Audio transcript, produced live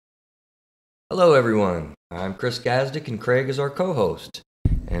Hello, everyone. I'm Chris Gazdick, and Craig is our co-host.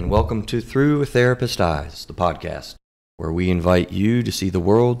 And welcome to Through a Therapist's Eyes, the podcast, where we invite you to see the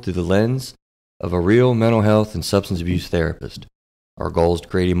world through the lens of a real mental health and substance abuse therapist. Our goal is to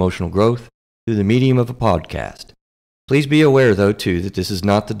create emotional growth through the medium of a podcast. Please be aware, though, too, that this is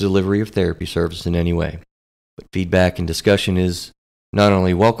not the delivery of therapy service in any way. But feedback and discussion is not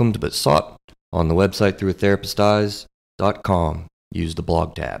only welcomed, but sought on the website throughatherapisteyes.com. Use the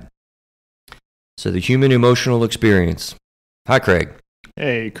blog tab. So the human emotional experience. Hi, Craig.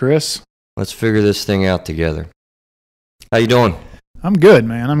 Hey, Chris. Let's figure this thing out together. How you doing? I'm good,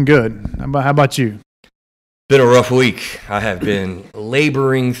 man. I'm good. How about you? Been a rough week. I have been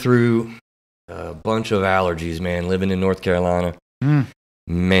laboring through a bunch of allergies, man, living in North Carolina.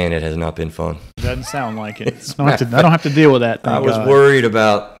 Man, it has not been fun. Doesn't sound like it. I don't have to deal with that. I was worried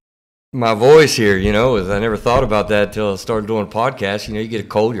about my voice here, I never thought about that until I started doing podcasts. You get a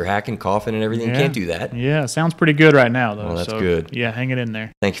cold, you're hacking, coughing, and everything. Yeah. You can't do that. Yeah, sounds pretty good right now, though. Well, that's good. Yeah, hang it in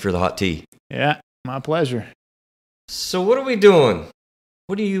there. Thank you for the hot tea. Yeah, my pleasure. So what are we doing?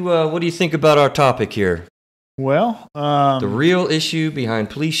 What do you think about our topic here? Well, the real issue behind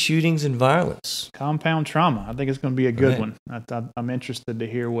police shootings and violence. Compound trauma. I think it's going to be a good Right. one. I'm interested to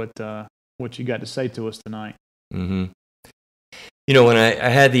hear what you got to say to us tonight. Mm-hmm. When I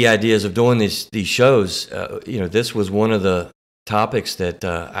had the ideas of doing these shows, this was one of the topics that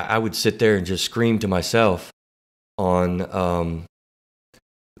I would sit there and just scream to myself on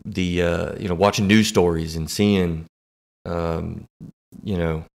watching news stories and seeing,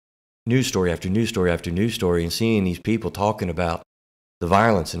 news story after news story after news story, and seeing these people talking about the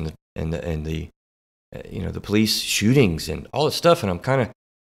violence and the police shootings and all this stuff, and I'm kind of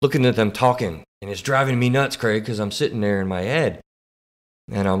looking at them talking, and it's driving me nuts, Craig, because I'm sitting there in my head.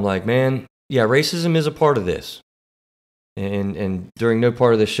 And I'm like, man, yeah, racism is a part of this. And during no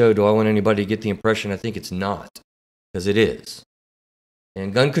part of the show do I want anybody to get the impression I think it's not, because it is.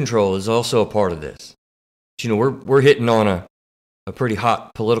 And gun control is also a part of this. But, we're hitting on a pretty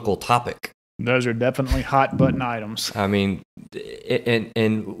hot political topic. Those are definitely hot button items. I mean,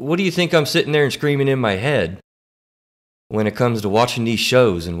 and what do you think I'm sitting there and screaming in my head when it comes to watching these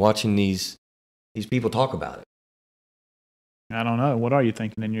shows and watching these people talk about it? I don't know. What are you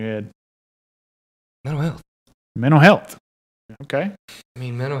thinking in your head? Mental health. Mental health. Okay. I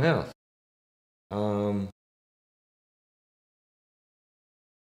mean, mental health.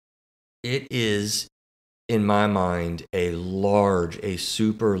 It is, in my mind, a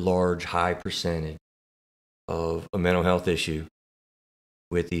super large, high percentage of a mental health issue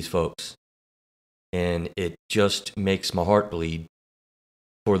with these folks. And it just makes my heart bleed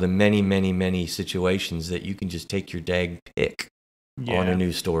for the many, many, many situations that you can just take your dag pick on a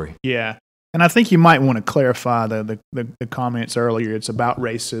news story. Yeah. And I think you might want to clarify the comments earlier. It's about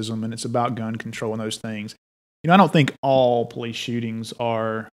racism and it's about gun control and those things. I don't think all police shootings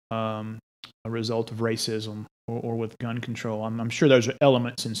are a result of racism or with gun control. I'm sure those are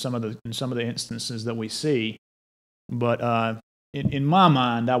elements in some of the instances that we see. But in my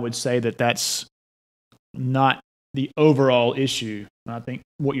mind, I would say that that's not the overall issue. I think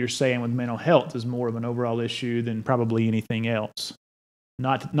what you're saying with mental health is more of an overall issue than probably anything else.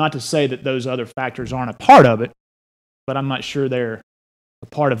 Not to say that those other factors aren't a part of it, but I'm not sure they're a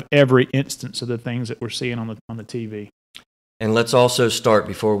part of every instance of the things that we're seeing on the TV. And let's also start,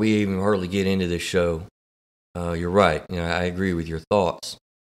 before we even hardly get into this show, you're right. I agree with your thoughts.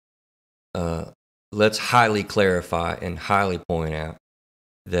 Let's highly clarify and highly point out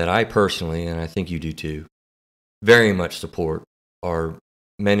that I personally, and I think you do too, very much support our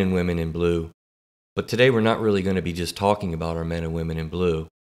men and women in blue. But today we're not really going to be just talking about our men and women in blue.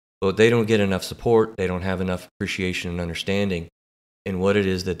 But they don't get enough support. They don't have enough appreciation and understanding in what it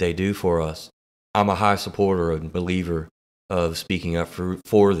is that they do for us. I'm a high supporter and believer of speaking up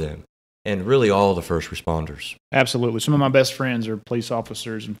for them, and really all the first responders. Absolutely. Some of my best friends are police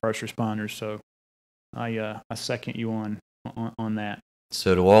officers and first responders, so I second you on that.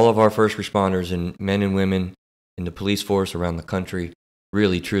 So to all of our first responders and men and women in the police force around the country,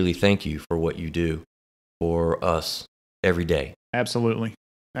 really, truly thank you for what you do for us every day. Absolutely.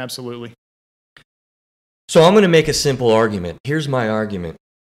 Absolutely. So I'm going to make a simple argument. Here's my argument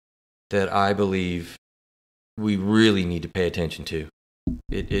that I believe we really need to pay attention to.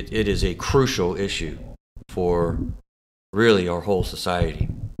 It is a crucial issue for really our whole society.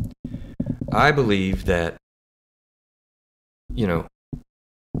 I believe that,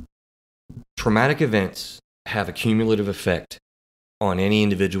 traumatic events have a cumulative effect on any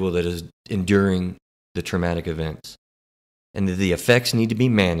individual that is enduring the traumatic events, and that the effects need to be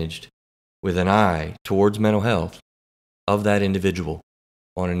managed with an eye towards mental health of that individual.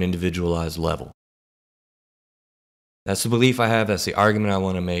 on an individualized level. That's the belief I have. That's the argument I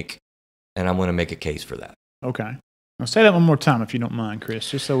want to make, and I want to make a case for that. Okay. Now say that one more time if you don't mind, Chris,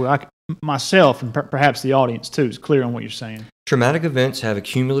 just so myself and perhaps the audience too is clear on what you're saying. Traumatic events have a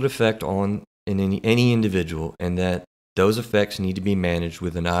cumulative effect on any individual, and that those effects need to be managed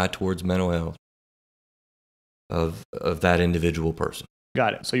with an eye towards mental health of that individual person.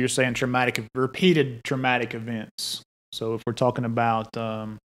 Got it. So you're saying repeated traumatic events. So if we're talking about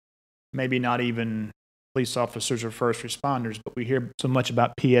maybe not even police officers or first responders, but we hear so much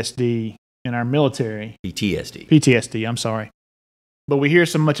about PSD in our military. PTSD, I'm sorry. But we hear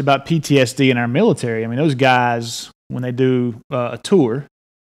so much about PTSD in our military. I mean, those guys, when they do a tour,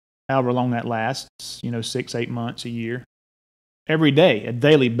 however long that lasts, 6-8 months, a year, every day, a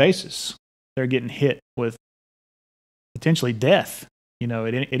daily basis, they're getting hit with potentially death,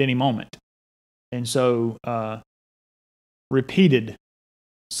 at any moment. And so repeated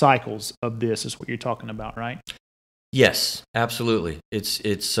cycles of this is what you're talking about, right? Yes, absolutely. It's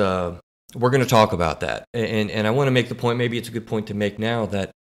we're going to talk about that. And I want to make the point, maybe it's a good point to make now,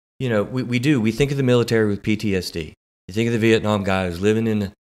 that, we think of the military with PTSD. You think of the Vietnam guy who's living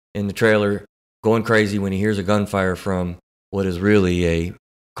in the trailer, going crazy when he hears a gunfire from what is really a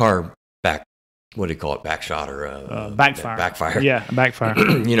car what do you call it? Backshot or backfire. Backfire. Yeah, backfire.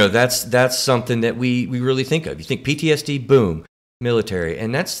 That's something that we really think of. You think PTSD, boom, military,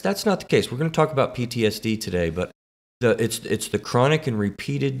 and that's not the case. We're going to talk about PTSD today, but it's the chronic and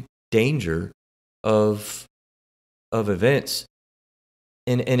repeated danger of events,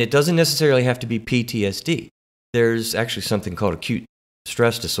 and it doesn't necessarily have to be PTSD. There's actually something called acute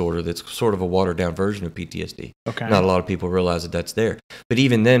stress disorder that's sort of a watered-down version of PTSD. Okay. Not a lot of people realize that that's there. But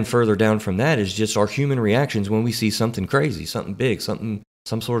even then, further down from that is just our human reactions when we see something crazy, something big, some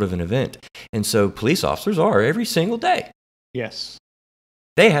sort of an event. And so police officers are every single day. Yes.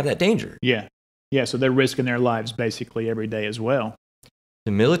 They have that danger. Yeah. Yeah, so they're risking their lives basically every day as well.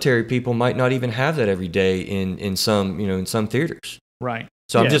 The military people might not even have that every day in some theaters. Right.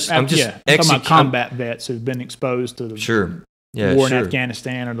 So I'm just I'm talking about combat vets who've been exposed to the war in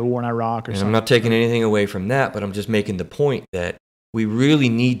Afghanistan or the war in Iraq or something. I'm not taking anything away from that, but I'm just making the point that we really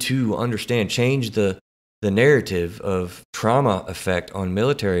need to change the narrative of trauma effect on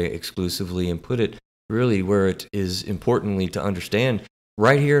military exclusively and put it really where it is importantly to understand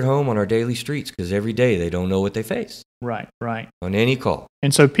right here at home on our daily streets, because every day they don't know what they face. Right. On any call.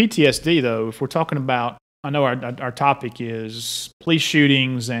 And so PTSD, though, if we're talking about, I know our topic is police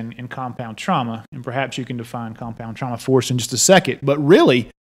shootings and compound trauma, and perhaps you can define compound trauma for us in just a second. But really,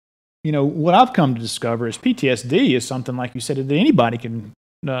 what I've come to discover is PTSD is something, like you said, that anybody can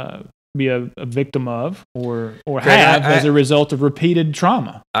be a victim of or have as a result of repeated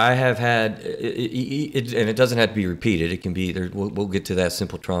trauma. I have had, and it doesn't have to be repeated. It can be, we'll get to that,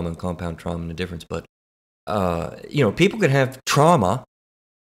 simple trauma and compound trauma and the difference. But, people can have trauma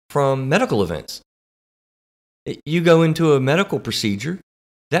from medical events. You go into a medical procedure,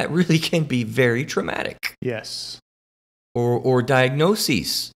 that really can be very traumatic. Yes. Or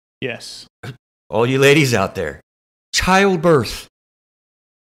diagnoses. Yes. All you ladies out there, childbirth.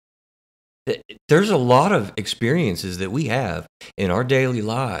 There's a lot of experiences that we have in our daily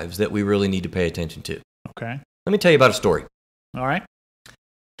lives that we really need to pay attention to. Okay. Let me tell you about a story. All right.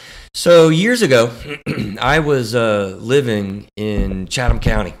 So years ago, I was living in Chatham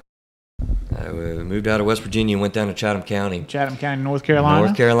County. I moved out of West Virginia and went down to Chatham County. Chatham County, North Carolina?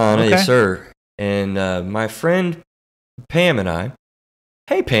 North Carolina, okay. Yes, sir. And my friend Pam and I,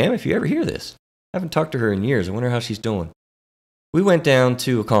 hey, Pam, if you ever hear this, I haven't talked to her in years. I wonder how she's doing. We went down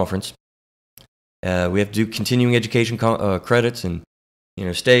to a conference. We have to do continuing education credits and,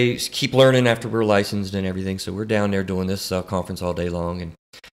 keep learning after we're licensed and everything. So we're down there doing this conference all day long. And,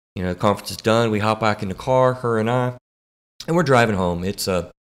 the conference is done. We hop back in the car, her and I, and we're driving home. It's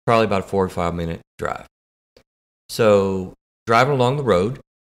probably about a 4 or 5 minute drive. So driving along the road,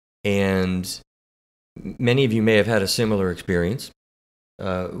 and many of you may have had a similar experience.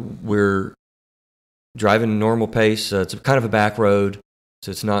 We're driving normal pace. It's kind of a back road,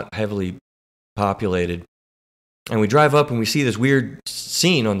 so it's not heavily populated. And we drive up and we see this weird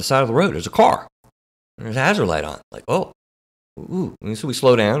scene on the side of the road. There's a car. And there's a hazard light on. Like, oh, ooh. And so we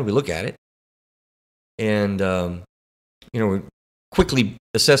slow down, we look at it, and we quickly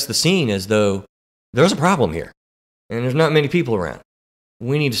assess the scene as though there's a problem here, and there's not many people around.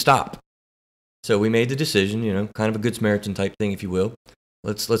 We need to stop. So we made the decision, kind of a Good Samaritan type thing, if you will.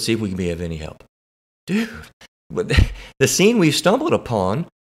 Let's see if we can be of any help. Dude, but the scene we stumbled upon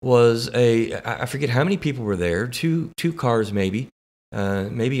was I forget how many people were there, two cars maybe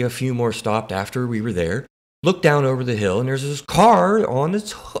a few more stopped after we were there. look down over the hill, and there's this car on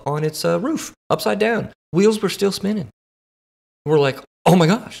its roof, upside down. Wheels were still spinning. We're like, oh my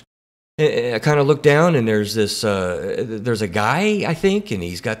gosh. And I kind of look down, and there's a guy, I think, and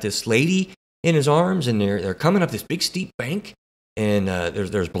he's got this lady in his arms, and they're coming up this big steep bank, and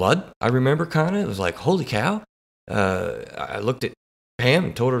there's blood. I remember kind of. It was like, holy cow. I looked at Pam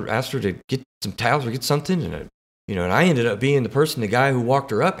and asked her to get some towels or get something, and I ended up being the guy who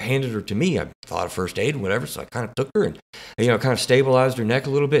walked her up, handed her to me. I thought of first aid and whatever, so I kind of took her and, kind of stabilized her neck a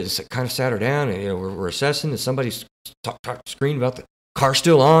little bit, and kind of sat her down, and, we're assessing, and somebody's screaming about the car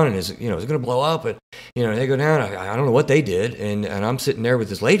still on, and is it going to blow up? And, they go down. I don't know what they did, and I'm sitting there with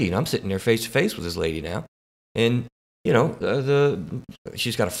this lady, and I'm sitting there face to face with this lady now, and,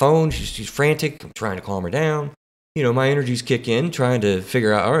 she's got a phone. She's frantic. I'm trying to calm her down. My energies kick in, trying to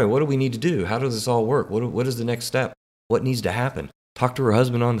figure out, all right, what do we need to do? How does this all work? What is the next step? What needs to happen? Talk to her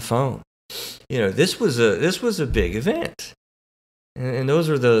husband on the phone. This was a big event, and those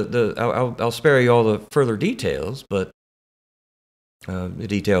are I'll spare you all the further details, but the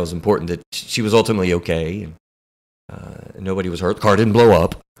detail is important that she was ultimately okay, and nobody was hurt. The car didn't blow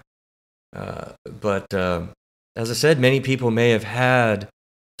up, but as I said, many people may have had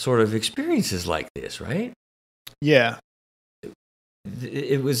sort of experiences like this, right? Yeah.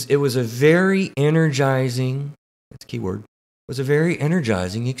 It was a very energizing, that's a key word, it was a very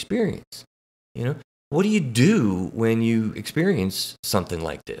energizing experience. What do you do when you experience something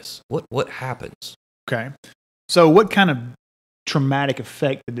like this? What happens? Okay. So what kind of traumatic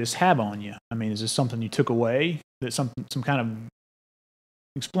effect did this have on you? I mean, is this something you took away? That some kind of,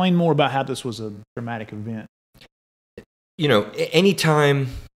 explain more about how this was a traumatic event. Anytime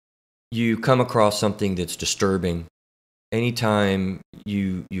you come across something that's disturbing, anytime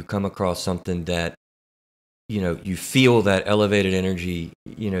you come across something that, you feel that elevated energy,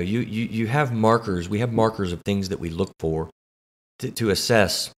 you have markers. We have markers of things that we look for to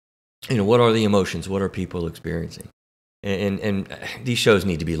assess, what are the emotions? What are people experiencing? And these shows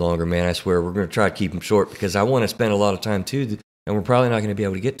need to be longer, man. I swear we're going to try to keep them short because I want to spend a lot of time too, and we're probably not going to be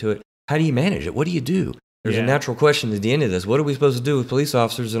able to get to it. How do you manage it? What do you do? There's a natural question at the end of this. What are we supposed to do with police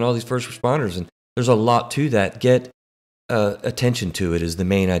officers and all these first responders? And there's a lot to that. Get attention to it is the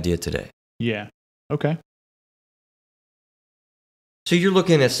main idea today. Yeah. Okay. So you're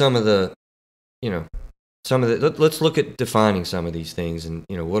looking at some of the, let's look at defining some of these things and,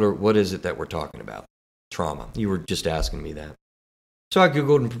 what is it that we're talking about? Trauma. You were just asking me that. So I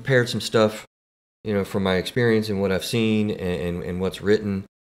Googled and prepared some stuff, from my experience and what I've seen and what's written.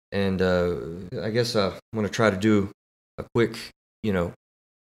 And I guess I'm going to try to do a quick,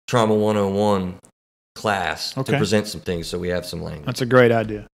 Trauma 101 class to present some things so we have some language. That's a great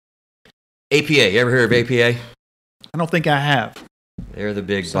idea. APA. You ever heard of APA? I don't think I have. They're the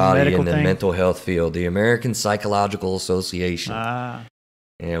big body in the mental health field, the American Psychological Association.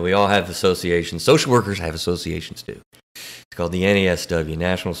 And we all have associations. Social workers have associations too. It's called the NASW,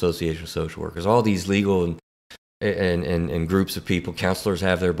 National Association of Social Workers. All these legal and groups of people, counselors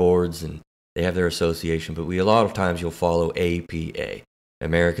have their boards and they have their association, but a lot of times you'll follow APA,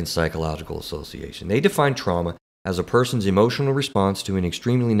 American Psychological Association. They define trauma as a person's emotional response to an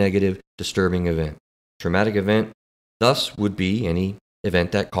extremely negative, disturbing event. Traumatic event, thus, would be any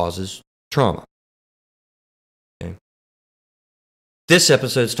event that causes trauma. Okay. This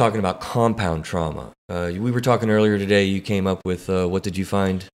episode is talking about compound trauma. We were talking earlier today, you came up with, what did you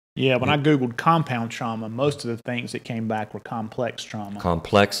find? Yeah, when I Googled compound trauma, most of the things that came back were complex trauma.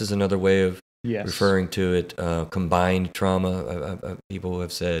 Complex is another way of referring to it. Combined trauma, people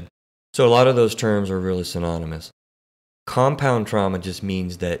have said. So a lot of those terms are really synonymous. Compound trauma just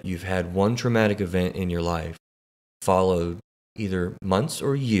means that you've had one traumatic event in your life, followed either months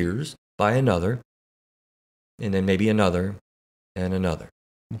or years by another, and then maybe another, and another.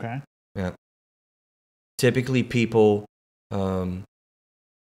 Okay. Yeah. Typically people, unless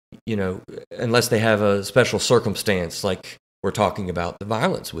they have a special circumstance, like we're talking about the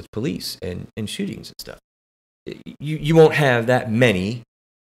violence with police and shootings and stuff, you won't have that many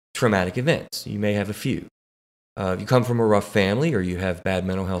traumatic events. You may have a few. If you come from a rough family or you have bad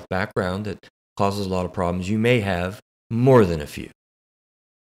mental health background that causes a lot of problems, you may have more than a few.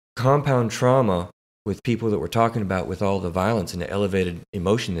 Compound trauma with people that we're talking about with all the violence and the elevated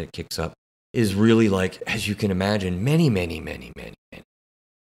emotion that kicks up is really like, as you can imagine, many, many, many, many, many.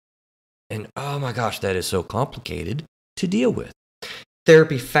 And oh my gosh, that is so complicated to deal with.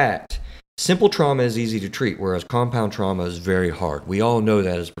 Therapy fact. Simple trauma is easy to treat, whereas compound trauma is very hard. We all know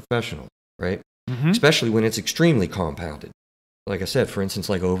that as professionals, right? Mm-hmm. Especially when it's extremely compounded. Like I said, for instance,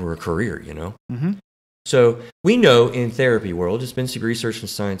 like over a career, Mm-hmm. So we know in therapy world, it's been research and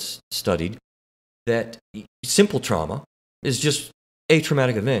science studied, that simple trauma is just a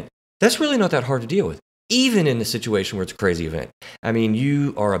traumatic event. That's really not that hard to deal with, even in a situation where it's a crazy event. I mean,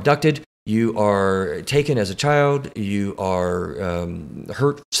 you are abducted, you are taken as a child, you are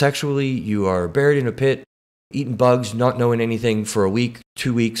hurt sexually, you are buried in a pit, eating bugs, not knowing anything for a week,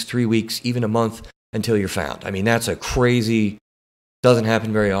 2 weeks, 3 weeks, even a month until you're found. I mean, that's a crazy, doesn't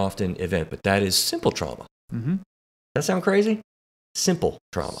happen very often event, but that is simple trauma. Mm-hmm. That sound crazy? Simple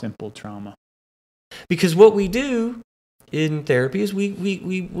trauma. Simple trauma. Because what we do in therapy is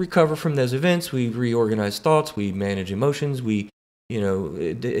we recover from those events, we reorganize thoughts, we manage emotions, we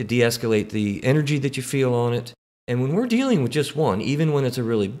de-escalate the energy that you feel on it. And when we're dealing with just one, even when it's a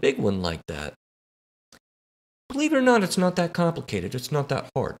really big one like that, believe it or not, it's not that complicated. It's not that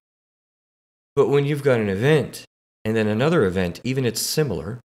hard. But when you've got an event, and then another event, even it's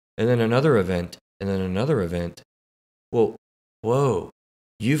similar, and then another event, and then another event, well, whoa,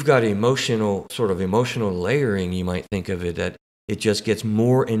 you've got emotional layering, you might think of it, that it just gets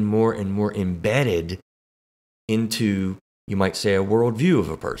more and more and more embedded into, you might say, a worldview of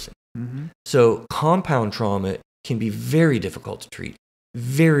a person. Mm-hmm. So compound trauma can be very difficult to treat,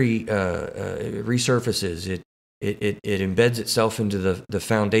 very resurfaces. It embeds itself into the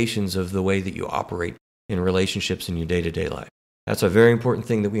foundations of the way that you operate in relationships in your day-to-day life. That's a very important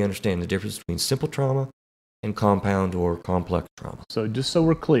thing that we understand, the difference between simple trauma and compound or complex trauma. So just so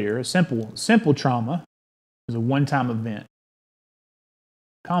we're clear, simple trauma is a one-time event.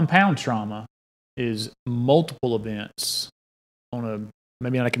 Compound trauma is multiple events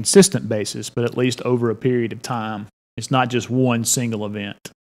maybe on a consistent basis, but at least over a period of time. It's not just one single event.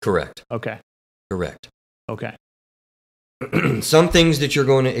 Correct. Okay. Correct. Okay. Some things that you're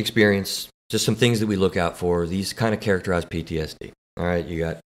going to experience, just some things that we look out for, these kind of characterize PTSD. All right, you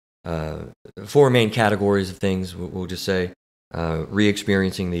got 4 main categories of things, we'll just say.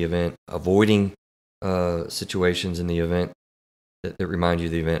 Re-experiencing the event, avoiding situations in the event that remind you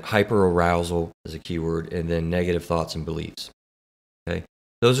of the event, hyper-arousal is a key word, and then negative thoughts and beliefs. Okay,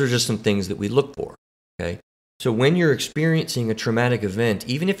 those are just some things that we look for. Okay, so when you're experiencing a traumatic event,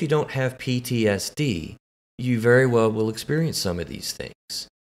 even if you don't have PTSD, you very well will experience some of these things.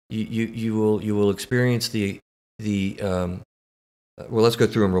 You will experience well, let's go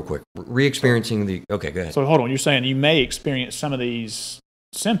through them real quick. Re-experiencing okay, go ahead. So hold on, you're saying you may experience some of these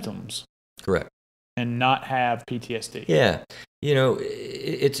symptoms. Correct. And not have PTSD. Yeah.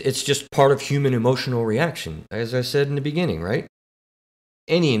 It's just part of human emotional reaction. As I said in the beginning, right?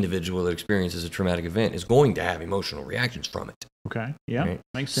 Any individual that experiences a traumatic event is going to have emotional reactions from it. Okay. Yeah. Right?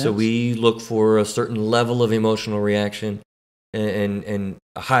 Makes sense. So we look for a certain level of emotional reaction and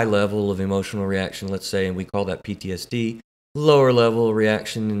a high level of emotional reaction, let's say, and we call that PTSD. Lower level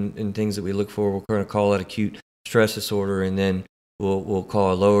reaction and things that we look for, we're going to call it acute stress disorder, and then we'll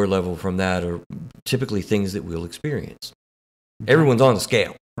call a lower level from that, or typically things that we'll experience. Okay. Everyone's on the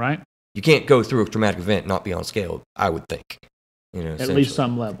scale. Right. You can't go through a traumatic event and not be on scale, I would think. At least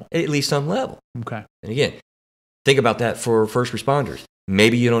some level. At least some level. Okay. And again, think about that for first responders.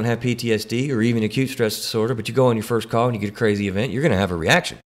 Maybe you don't have PTSD or even acute stress disorder, but you go on your first call and you get a crazy event, you're going to have a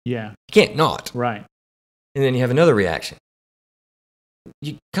reaction. Yeah. You can't not. Right. And then you have another reaction.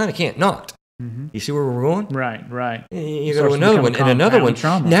 You kind of can't not. Mm-hmm. You see where we're going? Right. You go to another one and another one.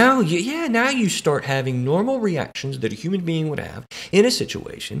 Trauma. Now you start having normal reactions that a human being would have in a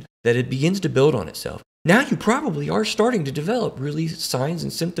situation that it begins to build on itself. Now you probably are starting to develop really signs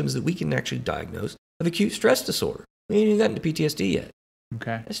and symptoms that we can actually diagnose of acute stress disorder. We ain't even gotten to PTSD yet.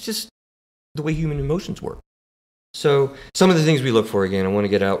 Okay. It's just the way human emotions work. So some of the things we look for, again, I want to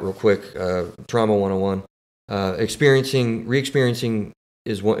get out real quick. Trauma 101. Re-experiencing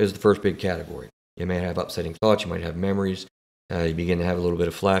is the first big category. You may have upsetting thoughts. You might have memories. You begin to have a little bit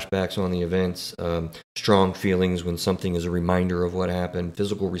of flashbacks on the events. Strong feelings when something is a reminder of what happened.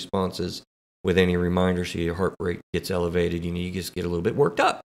 Physical responses with any reminder. So your heart rate gets elevated. You just get a little bit worked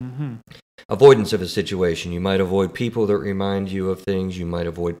up. Mm-hmm. Avoidance of a situation. You might avoid people that remind you of things. You might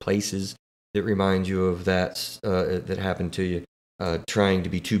avoid places that remind you of that happened to you. Trying to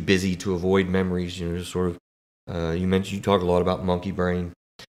be too busy to avoid memories. Just sort of. You talk a lot about monkey brain.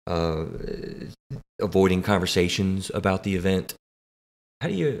 Avoiding conversations about the event. How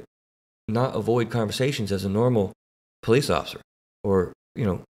do you not avoid conversations as a normal police officer or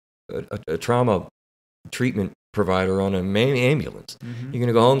a trauma treatment provider on an ambulance? Mm-hmm. You're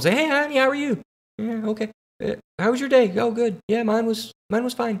gonna go home and say, "Hey, honey, how are you? Yeah, okay. How was your day? Oh, good. Yeah, mine was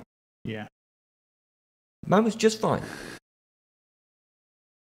fine. Yeah, mine was just fine.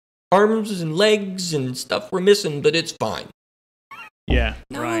 Arms and legs and stuff were missing, but it's fine." Yeah.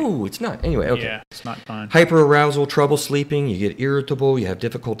 No, right. It's not. Anyway, okay. Yeah, it's not fine. Hyperarousal, trouble sleeping, you get irritable, you have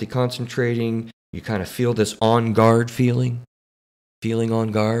difficulty concentrating, you kind of feel this on guard feeling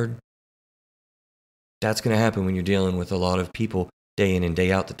on guard. That's going to happen when you're dealing with a lot of people day in and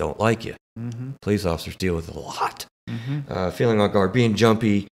day out that don't like you. Mm-hmm. Police officers deal with a lot. Mm-hmm. Feeling on guard, being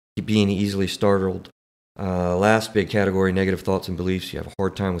jumpy, being easily startled. Last big category, negative thoughts and beliefs. You have a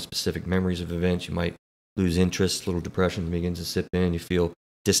hard time with specific memories of events. You might lose interest. Little depression begins to sip in. You feel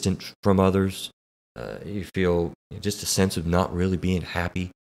distant from others. You feel just a sense of not really being happy.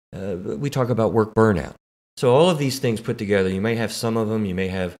 We talk about work burnout. So all of these things put together, you may have some of them, you may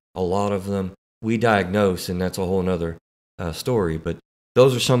have a lot of them. We diagnose, and that's a whole other story. But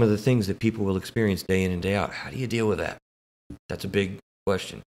those are some of the things that people will experience day in and day out. How do you deal with that? That's a big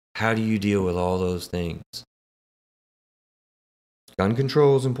question. How do you deal with all those things? Gun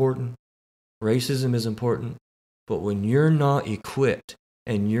control is important. Racism is important. But when you're not equipped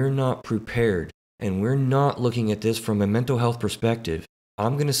and you're not prepared and we're not looking at this from a mental health perspective,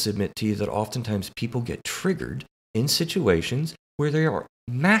 I'm going to submit to you that oftentimes people get triggered in situations where they are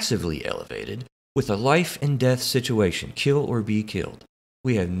massively elevated with a life and death situation, kill or be killed.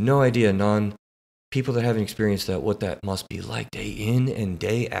 We have no idea, people that haven't experienced that, what that must be like day in and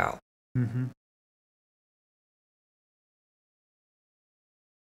day out. Mm-hmm.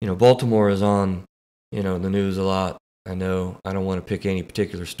 Baltimore is on, the news a lot. I know I don't want to pick any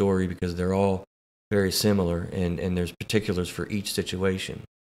particular story because they're all very similar and there's particulars for each situation.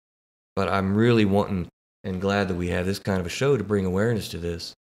 But I'm really wanting and glad that we have this kind of a show to bring awareness to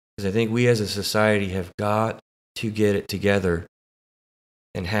this, because I think we as a society have got to get it together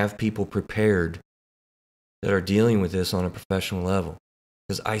and have people prepared that are dealing with this on a professional level.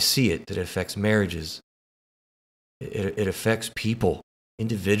 Because I see it, that it affects marriages. It affects people,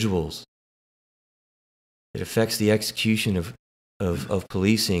 individuals. It affects the execution of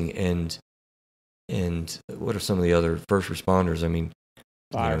policing and what are some of the other first responders? I mean,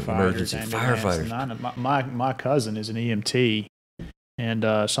 Firefighters, firefighters. My cousin is an EMT,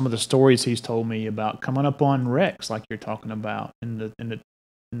 and some of the stories he's told me about coming up on wrecks like you're talking about, and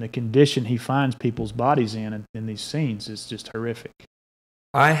the condition he finds people's bodies in these scenes is just horrific.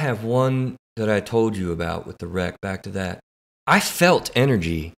 I have one that I told you about with the wreck. Back to that, I felt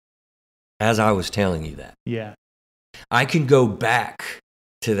energy as I was telling you that. Yeah, I can go back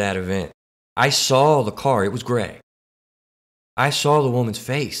to that event. I saw the car; it was gray. I saw the woman's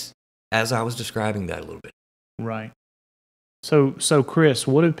face as I was describing that a little bit. Right. So Chris,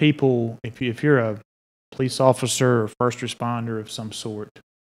 what do people, if you're a police officer or first responder of some sort,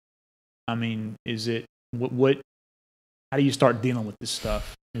 I mean, is it how do you start dealing with this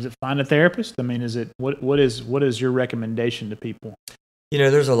stuff? Is it find a therapist? I mean, is it what is your recommendation to people?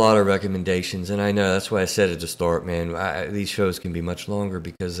 There's a lot of recommendations, and I know that's why I said at the start, man. These shows can be much longer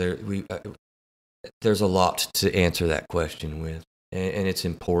because there's a lot to answer that question with, and it's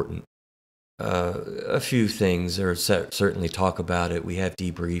important. A few things are certainly talk about it. We have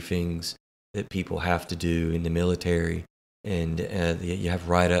debriefings that people have to do in the military, and you have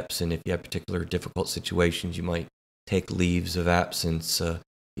write-ups, and if you have particular difficult situations, you might take leaves of absence.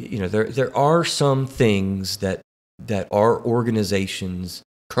 There are some things that our organizations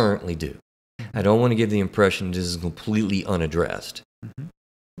currently do. I don't want to give the impression this is completely unaddressed. Mm-hmm.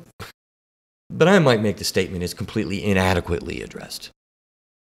 But I might make the statement it's completely inadequately addressed.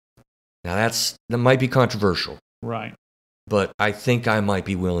 Now that might be controversial. Right. But I think I might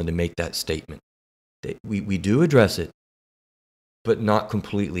be willing to make that statement. We do address it, but not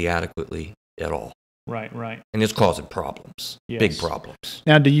completely adequately at all. Right. And it's causing problems, yes. Big problems.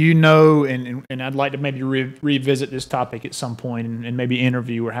 Now, do you know, and I'd like to maybe revisit this topic at some point and maybe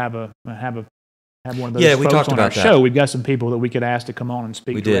interview or have one of those we folks talked on about our that. show. We've got some people that we could ask to come on and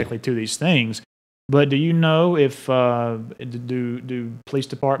speak directly to these things. But do you know if do police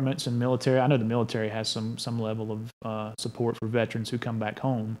departments and military? I know the military has some level of support for veterans who come back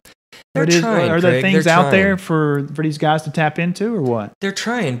home. They're trying. Are there things out there for these guys to tap into, or what? They're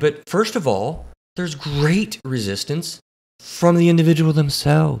trying, but first of all, there's great resistance from the individual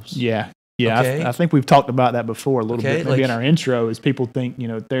themselves. Yeah. Okay? I think we've talked about that before a little bit. Maybe in our intro, is people think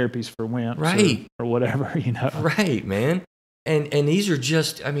therapy's for wimps, right, or whatever. Right, man. And these are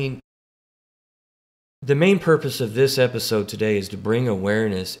just, the main purpose of this episode today is to bring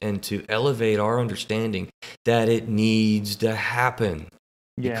awareness and to elevate our understanding that it needs to happen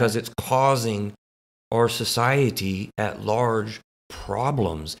because it's causing our society at large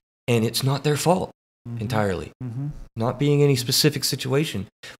problems, and it's not their fault entirely. Mm-hmm. Not being any specific situation,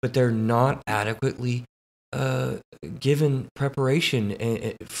 but they're not adequately given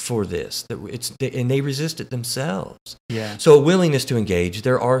preparation for this. And they resist it themselves. Yeah. So a willingness to engage.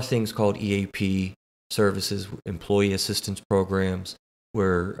 There are things called EAP services, employee assistance programs.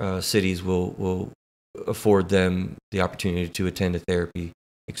 cities will afford them the opportunity to attend a therapy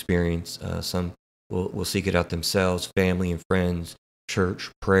experience. Some will seek it out themselves, family and friends, church,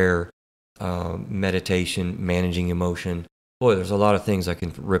 prayer, meditation, managing emotion. Boy, there's a lot of things I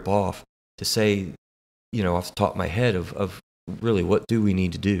can rip off to say, off the top of my head of really what do we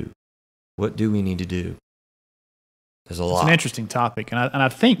need to do? What do we need to do? There's a lot. It's an interesting topic. And I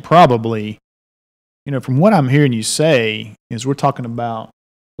think probably, from what I'm hearing you say, is we're talking about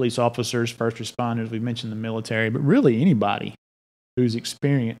police officers, first responders, we've mentioned the military, but really anybody who's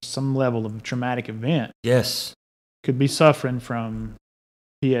experienced some level of traumatic event. Yes. Could be suffering from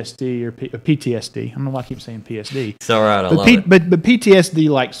PSD or PTSD. I don't know why I keep saying PSD. It's all right, I love it. But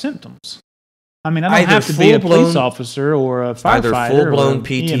PTSD-like symptoms. I mean, I don't have to be a police officer or a firefighter. Either full-blown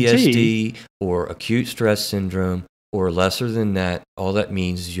PTSD EMT. or acute stress syndrome or lesser than that. All that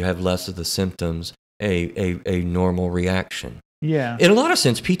means is you have less of the symptoms, a normal reaction. Yeah. In a lot of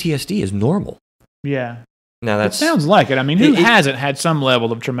sense, PTSD is normal. Yeah. Now it sounds like it. I mean, who hasn't had some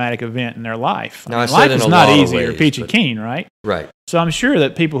level of traumatic event in their life? Life is not easy or peachy keen, right? Right. So I'm sure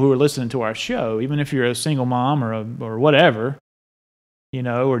that people who are listening to our show, even if you're a single mom or whatever,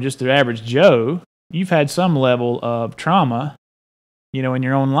 or just the average Joe, you've had some level of trauma, in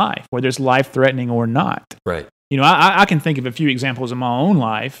your own life, whether it's life-threatening or not. Right. I can think of a few examples in my own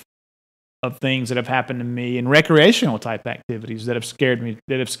life of things that have happened to me in recreational type activities that have scared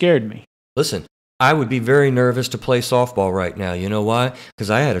me. Listen, I would be very nervous to play softball right now. You know why? Because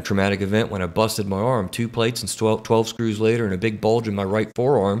I had a traumatic event when I busted my arm. 2 plates and 12 screws later, and a big bulge in my right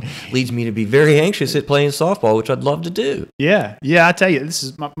forearm leads me to be very anxious at playing softball, which I'd love to do. Yeah. I tell you,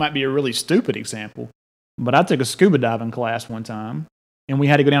 might be a really stupid example, but I took a scuba diving class one time, and we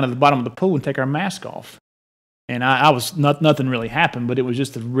had to go down to the bottom of the pool and take our mask off. And I was nothing really happened, but it was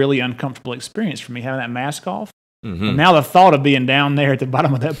just a really uncomfortable experience for me having that mask off. Mm-hmm. And now the thought of being down there at the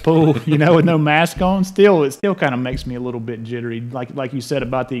bottom of that pool, with no mask on, it still kind of makes me a little bit jittery. Like you said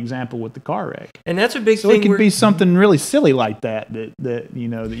about the example with the car wreck. And that's a big thing. So it could be something really silly like that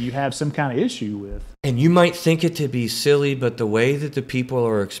you have some kind of issue with. And you might think it to be silly, but the way that the people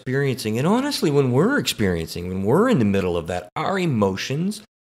are experiencing, and honestly, when we're in the middle of that, our emotions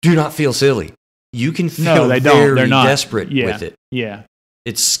do not feel silly. You can feel They're not desperate with it. Yeah.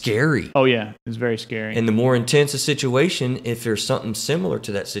 It's scary. Oh, yeah. It's very scary. And the more intense a situation, if there's something similar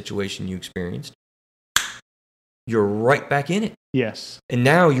to that situation you experienced, you're right back in it. Yes. And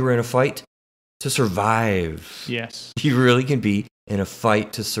now you're in a fight to survive. Yes. You really can be in a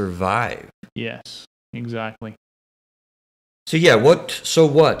fight to survive. Yes, exactly. So, yeah,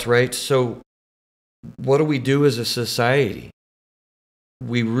 right? So, what do we do as a society?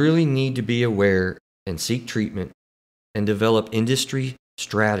 We really need to be aware and seek treatment and develop industry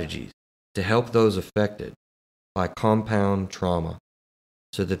strategies to help those affected by compound trauma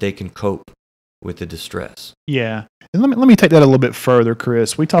so that they can cope with the distress. Yeah. And let me take that a little bit further,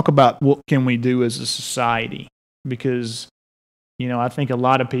 Chris. We talk about what can we do as a society because, I think a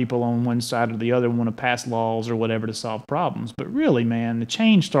lot of people on one side or the other want to pass laws or whatever to solve problems. But really, man, the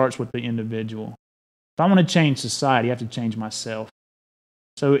change starts with the individual. If I want to change society, I have to change myself.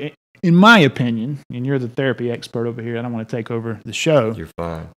 So in my opinion, and you're the therapy expert over here, I don't want to take over the show. You're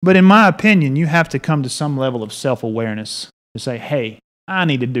fine. But in my opinion, you have to come to some level of self-awareness to say, hey, I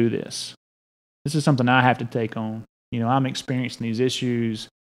need to do this. This is something I have to take on. I'm experiencing these issues,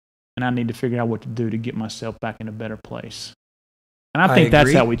 and I need to figure out what to do to get myself back in a better place. And I think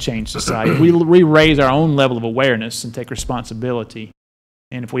that's how we change society. We raise our own level of awareness and take responsibility.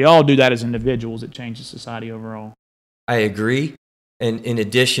 And if we all do that as individuals, it changes society overall. I agree. And in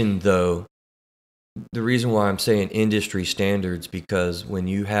addition, though, the reason why I'm saying industry standards, because when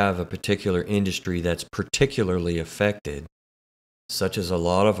you have a particular industry that's particularly affected, such as a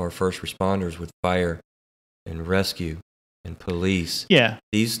lot of our first responders with fire and rescue and police,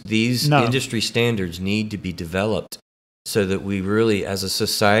 these industry standards need to be developed so that we really, as a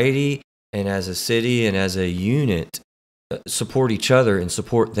society and as a city and as a unit, support each other and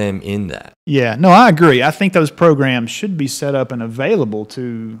support them in that. Yeah, no, I agree. I think those programs should be set up and available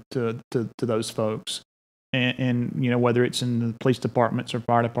to those folks, and whether it's in the police departments or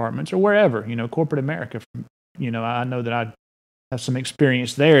fire departments or wherever, corporate America. I know that I have some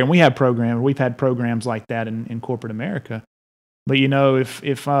experience there, and we've had programs like that in corporate America. But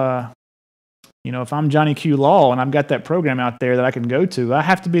if I'm Johnny Q Law and I've got that program out there that I can go to, I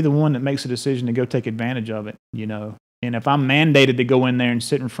have to be the one that makes a decision to go take advantage of it. And if I'm mandated to go in there and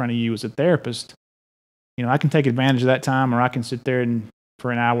sit in front of you as a therapist, I can take advantage of that time, or I can sit there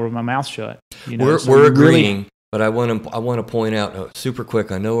for an hour with my mouth shut. We're agreeing But I want to point out super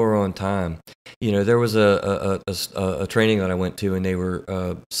quick. I know we're on time. There was a training that I went to, and they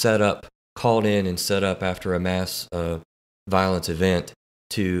were called in and set up after a mass violence event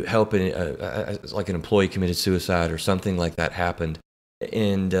to help like an employee committed suicide or something like that happened.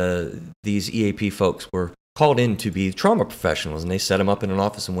 And these EAP folks were called in to be trauma professionals, and they set them up in an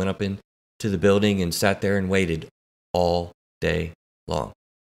office and went up into the building and sat there and waited all day long.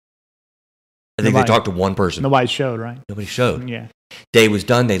 I think they talked to one person. Nobody showed, right? Nobody showed. Yeah. Day was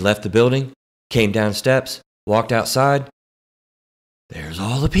done. They left the building, came down steps, walked outside. There's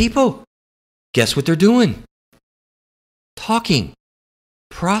all the people. Guess what they're doing? Talking,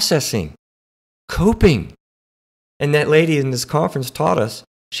 processing, coping. And that lady in this conference taught us,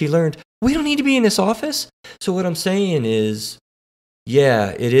 she learned, we don't need to be in this office. So what I'm saying is,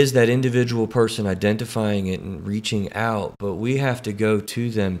 yeah, it is that individual person identifying it and reaching out, but we have to go to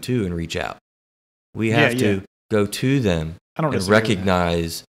them too and reach out. We have to go to them and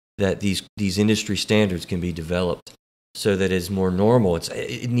recognize that these industry standards can be developed so that it's more normal.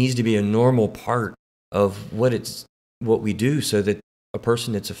 It needs to be a normal part of what we do, so that a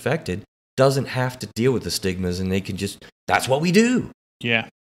person that's affected doesn't have to deal with the stigmas, and they can just, that's what we do. Yeah.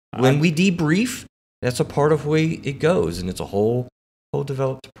 When we debrief, that's a part of the way it goes, and it's a whole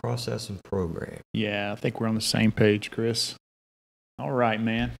developed process and program. Yeah, I think we're on the same page, Chris. All right,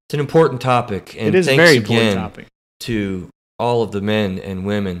 man. It's an important topic, and it is a very important topic to all of the men and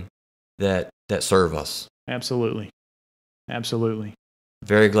women that serve us. Absolutely. Absolutely.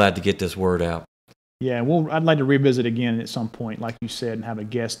 Very glad to get this word out. Yeah, I'd like to revisit again at some point, like you said, and have a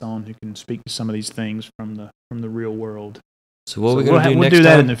guest on who can speak to some of these things from the real world. So what are we going to do next time? We'll do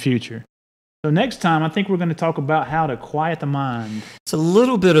that in the future. So next time, I think we're going to talk about how to quiet the mind. It's a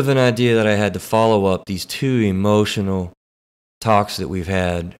little bit of an idea that I had to follow up these two emotional talks that we've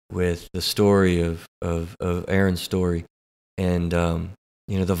had with the story of Aaron's story and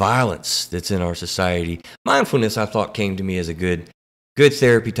the violence that's in our society. Mindfulness, I thought, came to me as a good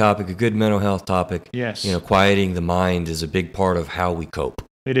therapy topic, a good mental health topic. Yes. Quieting the mind is a big part of how we cope.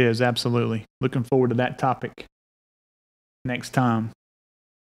 It is, absolutely. Looking forward to that topic next time.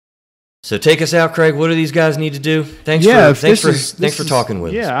 So take us out, Craig. What do these guys need to do? Thanks for talking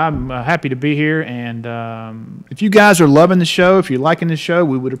with us. Yeah, I'm happy to be here. And if you guys are loving the show, if you're liking the show,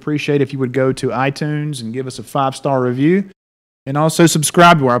 we would appreciate if you would go to iTunes and give us a 5-star review. And also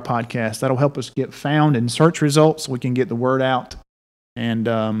subscribe to our podcast. That'll help us get found in search results so we can get the word out and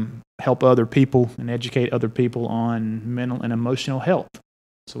help other people and educate other people on mental and emotional health.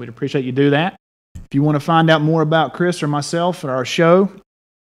 So we'd appreciate you do that. If you want to find out more about Chris or myself or our show,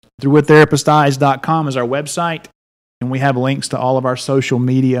 ThroughWhatTherapistEyes.com is our website, and we have links to all of our social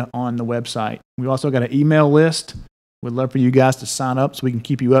media on the website. We've also got an email list. We'd love for you guys to sign up so we can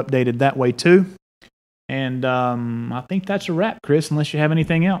keep you updated that way too. And I think that's a wrap, Chris, unless you have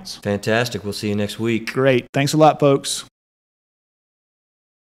anything else. Fantastic. We'll see you next week. Great. Thanks a lot, folks.